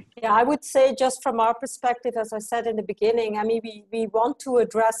 Yeah, I would say, just from our perspective, as I said in the beginning, I mean, we want to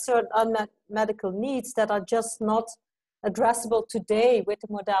address certain unmet medical needs that are just not addressable today with the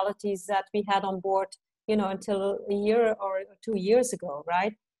modalities that we had on board, until a year or 2 years ago,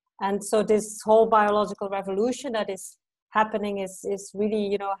 right? And so this whole biological revolution that is happening is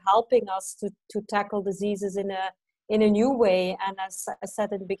really, helping us to tackle diseases in a new way. And as I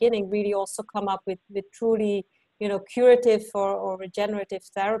said in the beginning, really also come up with truly, curative or regenerative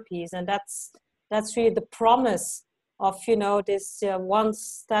therapies. And that's really the promise of, this one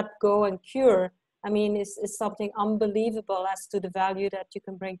step go and cure. I mean, is something unbelievable as to the value that you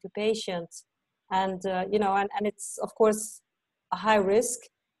can bring to patients. And, and it's, of course, a high risk,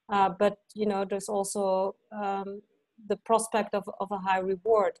 but, there's also the prospect of a high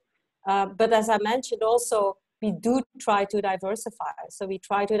reward. But as I mentioned also, we do try to diversify. So we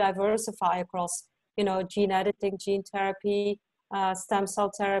try to diversify across, gene editing, gene therapy, stem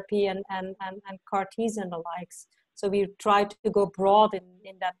cell therapy, and CAR-Ts and the likes. So we try to go broad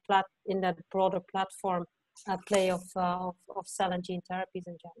in that broader platform play of cell and gene therapies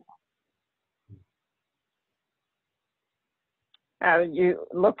in general. You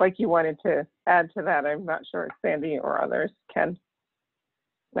look like you wanted to add to that. I'm not sure if Sandy or others can.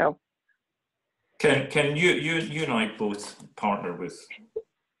 No. Ken, you and I both partner with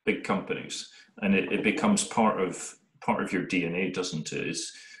big companies, and it becomes part of your DNA, doesn't it?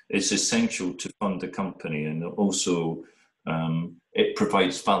 It's essential to fund the company, and also it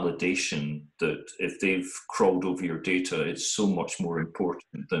provides validation that if they've crawled over your data, it's so much more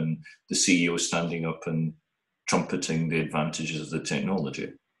important than the CEO standing up and trumpeting the advantages of the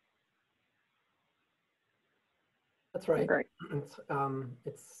technology. That's right.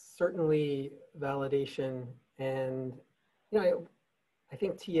 It's certainly validation, and I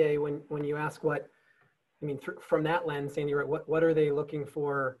think TA, when you ask what, I mean, from that lens, Sandy, right, what are they looking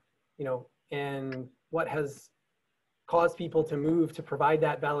for, and what has caused people to move to provide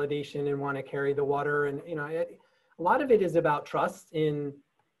that validation and want to carry the water, and a lot of it is about trust in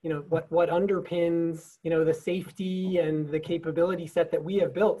what underpins the safety and the capability set that we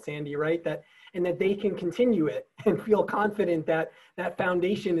have built, Sandy, right? And that they can continue it and feel confident that that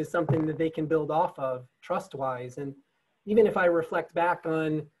foundation is something that they can build off of trust-wise. And even if I reflect back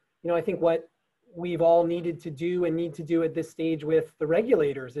on, I think what we've all needed to do and need to do at this stage with the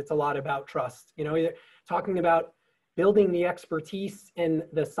regulators, it's a lot about trust. Talking about building the expertise and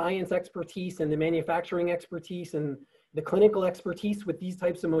the science expertise and the manufacturing expertise and the clinical expertise with these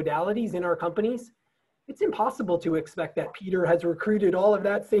types of modalities in our companies. It's impossible to expect that Peter has recruited all of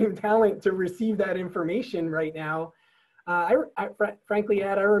that same talent to receive that information right now. Frankly,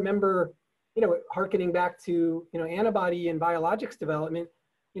 Ed, I remember, hearkening back to, antibody and biologics development,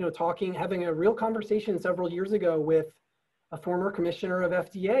 having a real conversation several years ago with a former commissioner of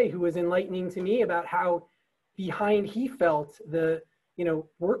FDA who was enlightening to me about how behind he felt the,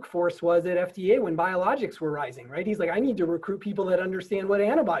 workforce was at FDA when biologics were rising, right? He's like, I need to recruit people that understand what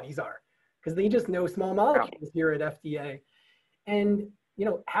antibodies are, because they just know small molecules here at FDA. And,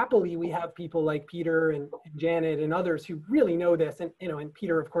 happily we have people like Peter and Janet and others who really know this. And, and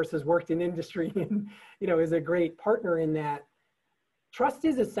Peter, of course, has worked in industry and, is a great partner in that. Trust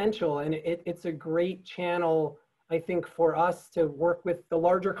is essential, and it's a great channel, I think, for us to work with the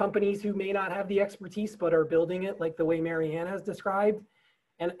larger companies who may not have the expertise, but are building it like the way Marianne has described.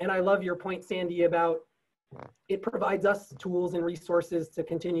 And I love your point, Sandy, about it provides us tools and resources to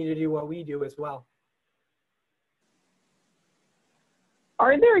continue to do what we do as well.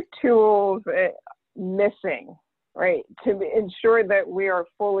 Are there tools missing, right, to ensure that we are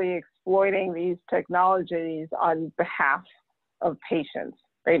fully exploiting these technologies on behalf of patients,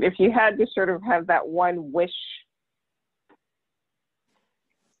 right? If you had to sort of have that one wish.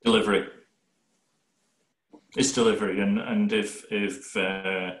 Delivery. It's delivery, and if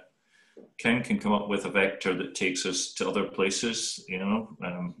Ken can come up with a vector that takes us to other places,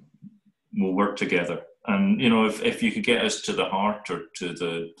 we'll work together. And if you could get us to the heart or to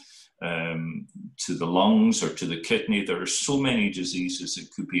the lungs or to the kidney, there are so many diseases that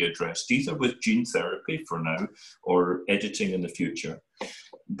could be addressed either with gene therapy for now or editing in the future.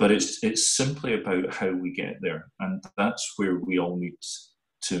 But it's simply about how we get there, and that's where we all need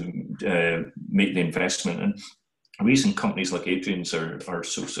to make the investment. And the reason companies like Adrian's are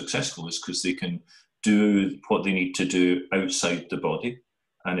so successful is because they can do what they need to do outside the body,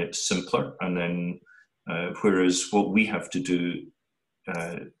 and it's simpler. And then whereas what we have to do,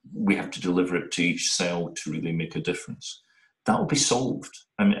 we have to deliver it to each cell to really make a difference. That will be solved,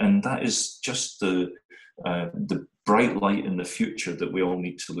 and that is just the bright light in the future that we all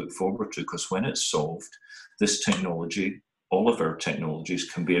need to look forward to, because when it's solved, this technology, all of our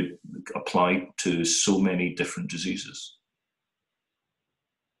technologies, can be applied to so many different diseases.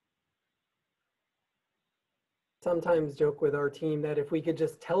 Sometimes joke with our team that if we could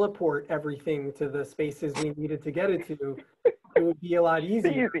just teleport everything to the spaces we needed to get it to, it would be a lot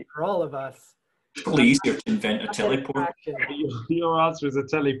easier for all of us. It's probably easier to invent a teleport. Your answer is a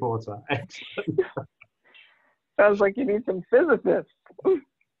teleporter. Excellent. Sounds like you need some physicists.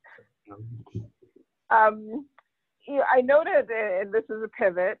 I noted, and this is a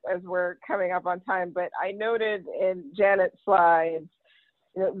pivot as we're coming up on time, but I noted in Janet's slides,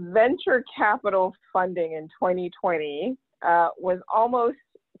 venture capital funding in 2020 was almost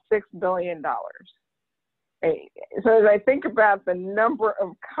 $6 billion. So as I think about the number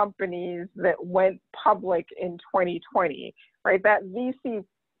of companies that went public in 2020, right, that VC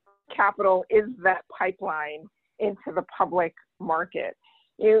capital is that pipeline into the public market.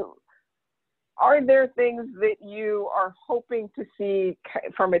 Are there things that you are hoping to see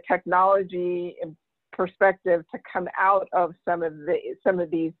from a technology perspective to come out of some of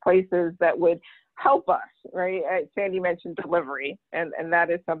these places that would help us, right? Sandy mentioned delivery, and that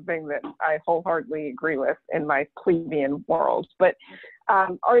is something that I wholeheartedly agree with in my plebeian world. But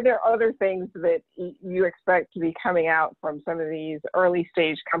are there other things that you expect to be coming out from some of these early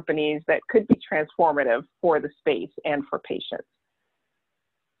stage companies that could be transformative for the space and for patients?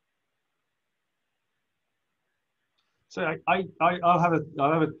 So I'll have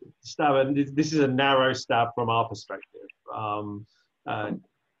a stab, and this is a narrow stab from our perspective.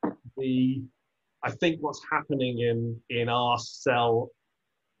 I think what's happening in our cell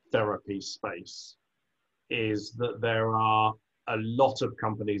therapy space is that there are a lot of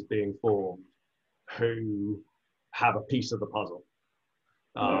companies being formed who have a piece of the puzzle,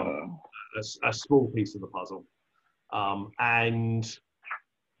 a small piece of the puzzle, and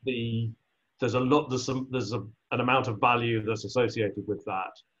there's an amount of value that's associated with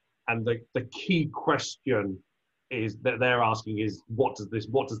that, and the key question is that they're asking is what does this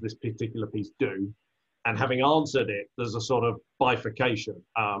particular piece do? And having answered it, there's a sort of bifurcation.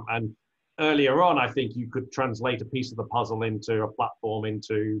 And earlier on, I think you could translate a piece of the puzzle into a platform,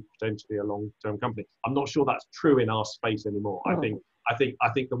 into potentially a long-term company. I'm not sure that's true in our space anymore. I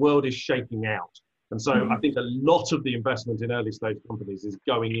think the world is shaking out, and so I think a lot of the investment in early stage companies is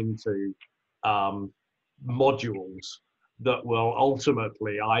going into modules that will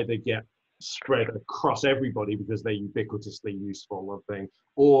ultimately either get spread across everybody because they're ubiquitously useful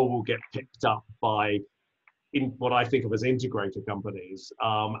or will get picked up by what I think of as integrator companies.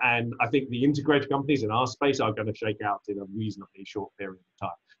 And I think the integrator companies in our space are going to shake out in a reasonably short period of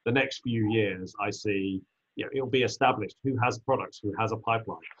time. The next few years, I see, it'll be established who has products, who has a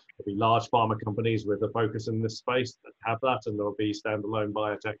pipeline. There'll be large pharma companies with a focus in this space that have that, and there'll be standalone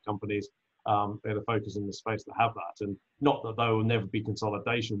biotech companies with a focus in the space that have that. And not that there will never be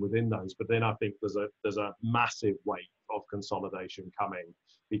consolidation within those, but then I think there's a massive wave of consolidation coming,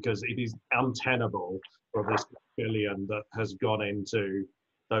 because it is untenable for this billion that has gone into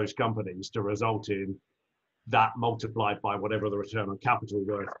those companies to result in that multiplied by whatever the return on capital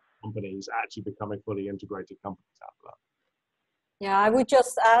worth companies actually becoming fully integrated companies out of that. Yeah, I would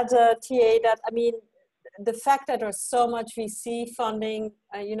just add, TA, that I mean, the fact that there's so much VC funding,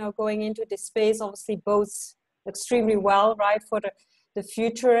 going into this space obviously bodes extremely well, right, for the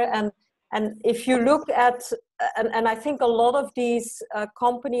future. And if you look at, and I think a lot of these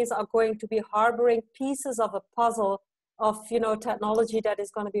companies are going to be harboring pieces of a puzzle of, technology that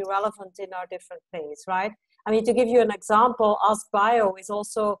is going to be relevant in our different places, right? I mean, to give you an example, AskBio is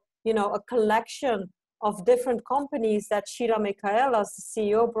also, a collection of different companies that Shira Michaelas, the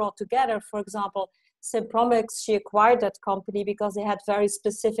CEO, brought together. For example, Simpromics, she acquired that company because they had very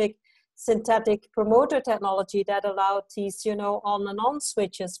specific synthetic promoter technology that allowed these, on and on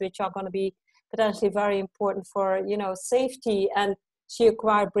switches, which are going to be potentially very important for, safety. And she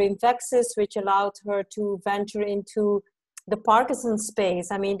acquired Brainvexis, which allowed her to venture into the Parkinson's space.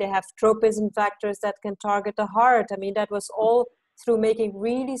 I mean, they have tropism vectors that can target the heart. I mean, that was all through making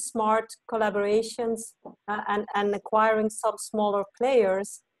really smart collaborations and acquiring some smaller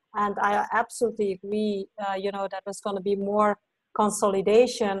players. And I absolutely agree, that there's going to be more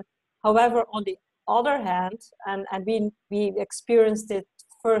consolidation. However, on the other hand, and we experienced it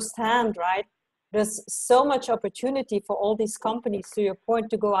firsthand, right? There's so much opportunity for all these companies, to your point,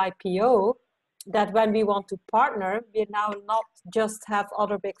 to go IPO, that when we want to partner, we now not just have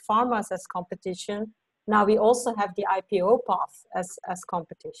other big pharmas as competition. Now we also have the IPO path as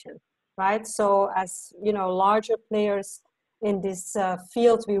competition, right? So as, larger players in this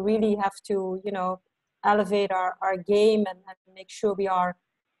field, we really have to, elevate our game and make sure we are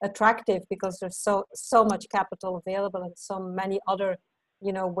attractive, because there's so much capital available and so many other,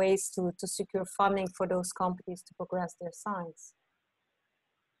 ways to secure funding for those companies to progress their science.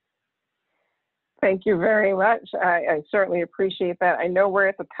 Thank you very much. I certainly appreciate that. I know we're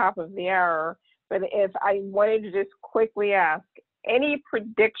at the top of the hour, but if I wanted to just quickly ask, any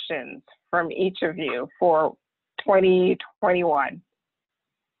predictions from each of you for 2021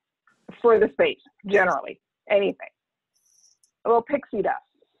 for the space, generally, anything? A little pixie dust.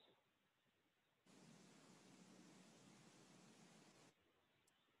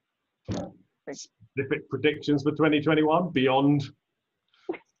 Specific predictions for 2021 beyond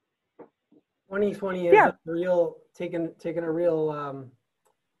 2020 is a real taking a real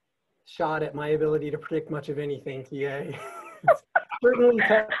shot at my ability to predict much of anything, TA. Certainly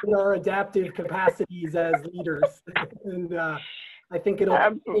testing our adaptive capacities as leaders, and I think it'll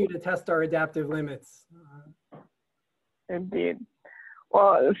continue to test our adaptive limits. Indeed.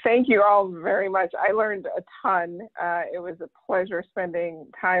 Well, thank you all very much. I learned a ton. It was a pleasure spending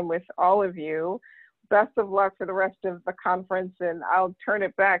time with all of you. best of luck for the rest of the conference, and I'll turn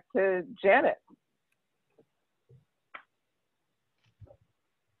it back to Janet.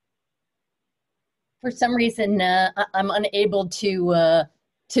 For some reason, I'm unable to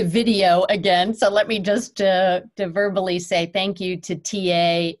video again, so let me just to verbally say thank you to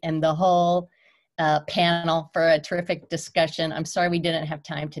TA and the whole panel for a terrific discussion. I'm sorry we didn't have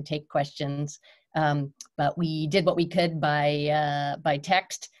time to take questions, but we did what we could by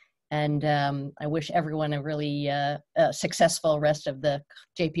text, and I wish everyone a really successful rest of the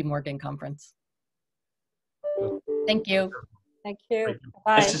JP Morgan conference. Thank you. Thank you.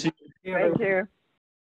 Nice Bye. to see you. Thank you.